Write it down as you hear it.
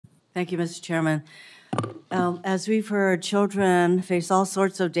Thank you, Mr. Chairman. As we've heard, children face all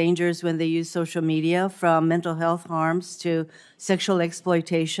sorts of dangers when they use social media, from mental health harms to sexual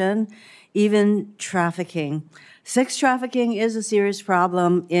exploitation, even trafficking. Sex trafficking is a serious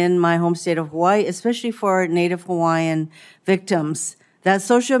problem in my home state of Hawaii, especially for Native Hawaiian victims. That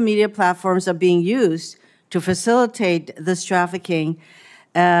social media platforms are being used to facilitate this trafficking,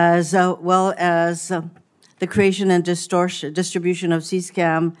 as well as the creation and distribution of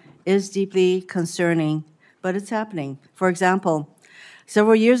C-SCAM is deeply concerning, but it's happening. For example,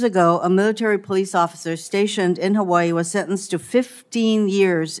 several years ago, a military police officer stationed in Hawaii was sentenced to 15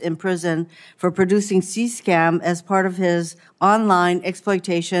 years in prison for producing C-SCAM as part of his online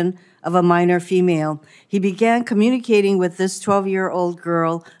exploitation of a minor female. He began communicating with this 12-year-old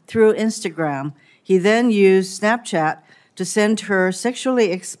girl through Instagram. He then used Snapchat to send her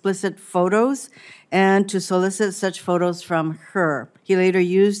sexually explicit photos and to solicit such photos from her. He later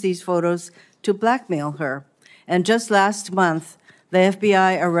used these photos to blackmail her. And just last month, the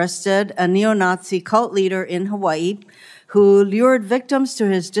FBI arrested a neo-Nazi cult leader in Hawaii who lured victims to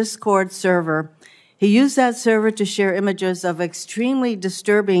his Discord server. He used that server to share images of extremely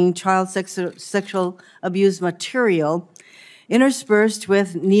disturbing child sexual abuse material interspersed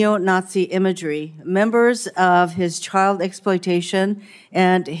with neo-Nazi imagery. Members of his child exploitation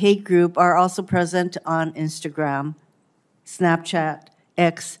and hate group are also present on Instagram, Snapchat,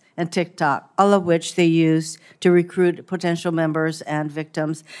 X, and TikTok, all of which they use to recruit potential members and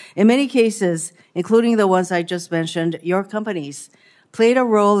victims. In many cases, including the ones I just mentioned, your companies played a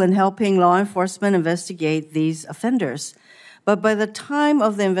role in helping law enforcement investigate these offenders. But by the time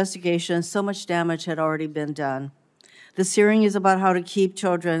of the investigation, so much damage had already been done. This hearing is about how to keep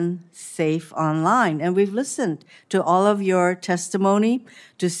children safe online, and we've listened to all of your testimony,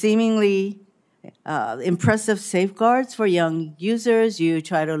 to seemingly impressive safeguards for young users. You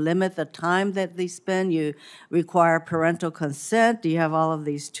try to limit the time that they spend. You require parental consent. You have all of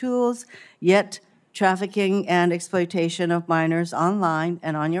these tools, yet trafficking and exploitation of minors online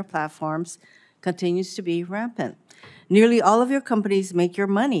and on your platforms continues to be rampant. Nearly all of your companies make your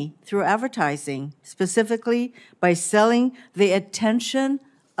money through advertising, specifically by selling the attention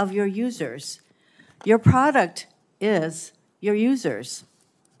of your users. Your product is your users.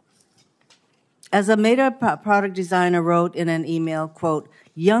 As a Meta product designer wrote in an email, quote,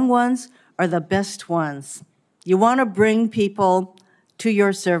 "Young ones are the best ones. You want to bring people to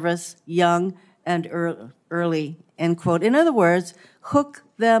your service young and early," end quote. In other words, hook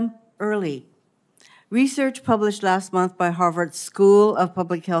them early. Research published last month by Harvard School of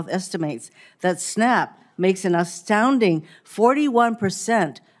Public Health estimates that Snap makes an astounding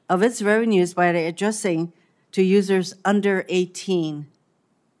 41% of its revenues by addressing to users under 18.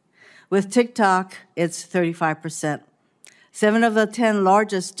 With TikTok, it's 35%. 7 of the 10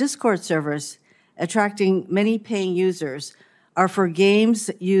 largest Discord servers, attracting many paying users, are for games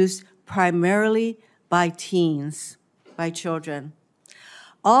used primarily by teens, by children.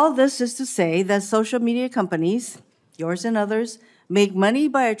 All this is to say that social media companies, yours and others, make money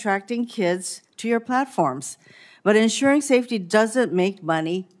by attracting kids to your platforms. But ensuring safety doesn't make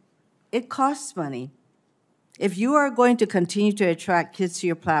money, it costs money. If you are going to continue to attract kids to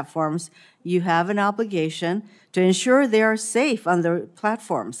your platforms, you have an obligation to ensure they are safe on the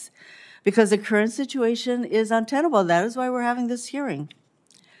platforms, because the current situation is untenable. That is why we're having this hearing.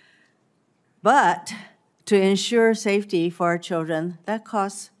 But to ensure safety for our children, that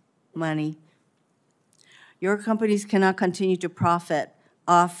costs money. Your companies cannot continue to profit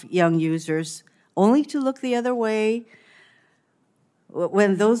off young users, only to look the other way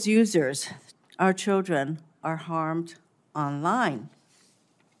when those users, our children, are harmed online.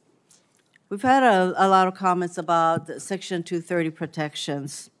 We've had a lot of comments about Section 230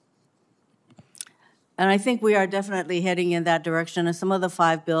 protections. And I think we are definitely heading in that direction. And some of the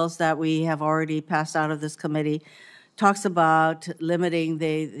 5 bills that we have already passed out of this committee talks about limiting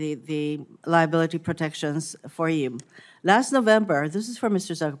the liability protections for you. Last November, this is for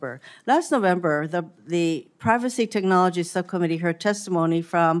Mr. Zuckerberg. Last November, the Privacy Technology Subcommittee heard testimony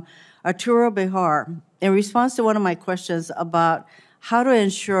from Arturo Bejar in response to one of my questions about how to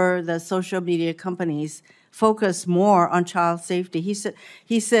ensure that social media companies focus more on child safety. He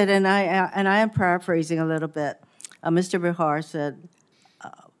said, and I am paraphrasing a little bit. Mr. Bejar said,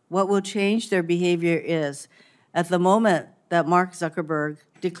 "What will change their behavior is at the moment that Mark Zuckerberg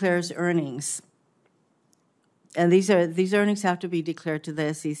declares earnings, and these earnings have to be declared to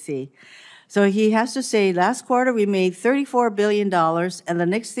the SEC." So he has to say, last quarter we made $34 billion, and the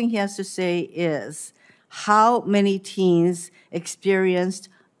next thing he has to say is how many teens experienced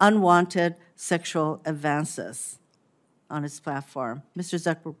unwanted sexual advances. on its platform. Mr.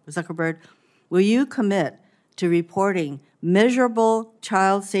 Zuckerberg, will you commit to reporting measurable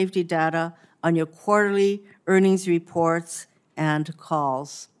child safety data on your quarterly earnings reports and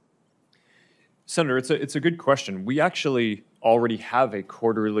calls? Senator, it's a good question. We actually already have a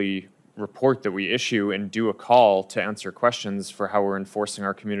quarterly report that we issue and do a call to answer questions for how we're enforcing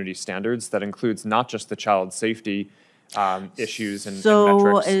our community standards. That includes not just the child safety issues and metrics.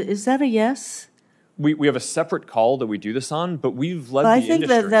 So is that a yes? We have a separate call that we do this on, but we've led Well, the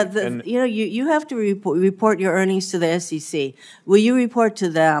industry. I think that you have to report your earnings to the SEC. Will you report to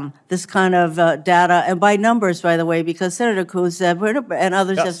them this kind of data, and by numbers, by the way, because Senator Coons said, and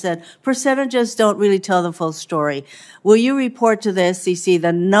others Yes. have said, percentages don't really tell the full story. Will you report to the SEC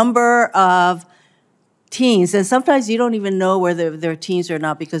the number of teens, and sometimes you don't even know whether they're teens or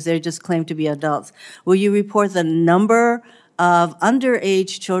not because they just claim to be adults. Will you report the number of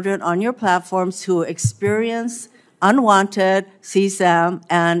underage children on your platforms who experience unwanted CSAM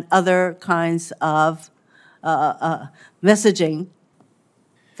and other kinds of messaging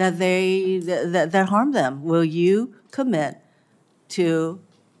that harm them? Will you commit to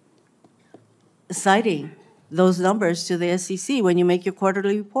citing those numbers to the SEC when you make your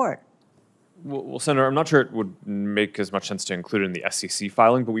quarterly report? Well, Senator, I'm not sure it would make as much sense to include it in the SEC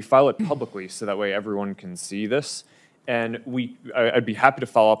filing, but we file it publicly so that way everyone can see this. And I'd be happy to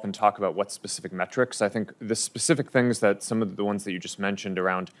follow up and talk about what specific metrics. I think the specific things that some of the ones that you just mentioned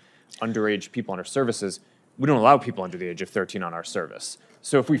around underage people on our services, we don't allow people under the age of 13 on our service.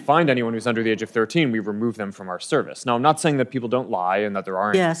 So if we find anyone who's under the age of 13, we remove them from our service. Now, I'm not saying that people don't lie and that there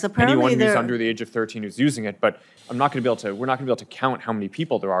aren't anyone who's under the age of 13 who's using it, but we're not going to be able to count how many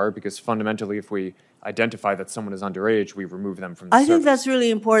people there are, because fundamentally, if we identify that someone is underage, we remove them from the service. I think that's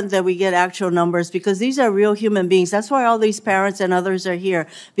really important that we get actual numbers, because these are real human beings. That's why all these parents and others are here,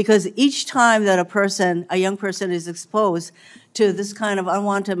 because each time that a young person is exposed to this kind of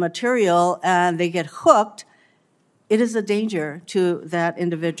unwanted material and they get hooked, it is a danger to that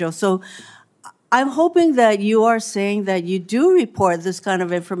individual. So I'm hoping that you are saying that you do report this kind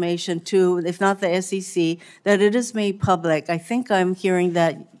of information to, if not the SEC, that it is made public. I think I'm hearing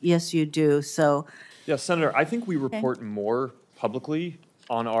that, yes, you do. So, yes, Senator, I think we report more publicly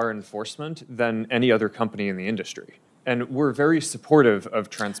on our enforcement than any other company in the industry. And we're very supportive of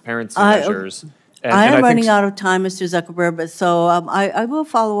transparency measures. I am running out of time, Mr. Zuckerberg, but so I will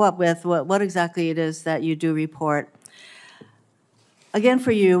follow up with what exactly it is that you do report. Again,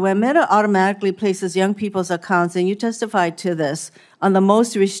 for you, when Meta automatically places young people's accounts, and you testified to this, on the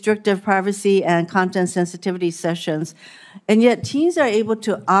most restrictive privacy and content sensitivity sessions, and yet teens are able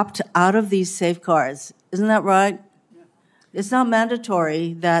to opt out of these safeguards. Isn't that right? Yeah. It's not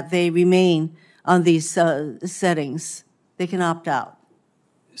mandatory that they remain on these settings. They can opt out.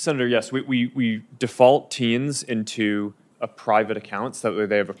 Senator, yes, we default teens into a private account so that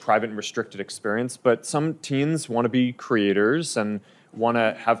they have a private and restricted experience, but some teens want to be creators and want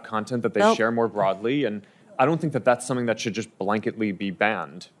to have content that they share more broadly, and I don't think that that's something that should just blanketly be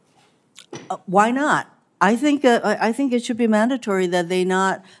banned. Why not? I think it should be mandatory that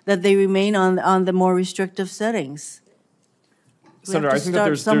they remain on the more restrictive settings. Senator, I think that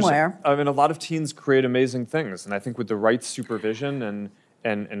there's a lot of teens create amazing things, and I think with the right supervision and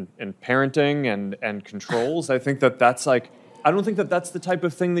parenting and controls, I think that that's I don't think that that's the type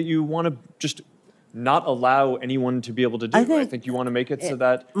of thing that you want to just not allow anyone to be able to do. I think you want to make it so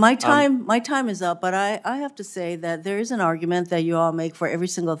that my time is up, but I have to say that there is an argument that you all make for every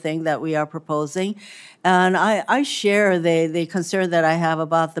single thing that we are proposing, and I share the concern that I have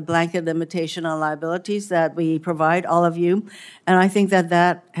about the blanket limitation on liabilities that we provide all of you, and I think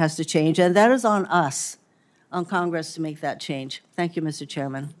that has to change, and that is on us, on Congress, to make that change. Thank you, Mr.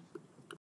 Chairman.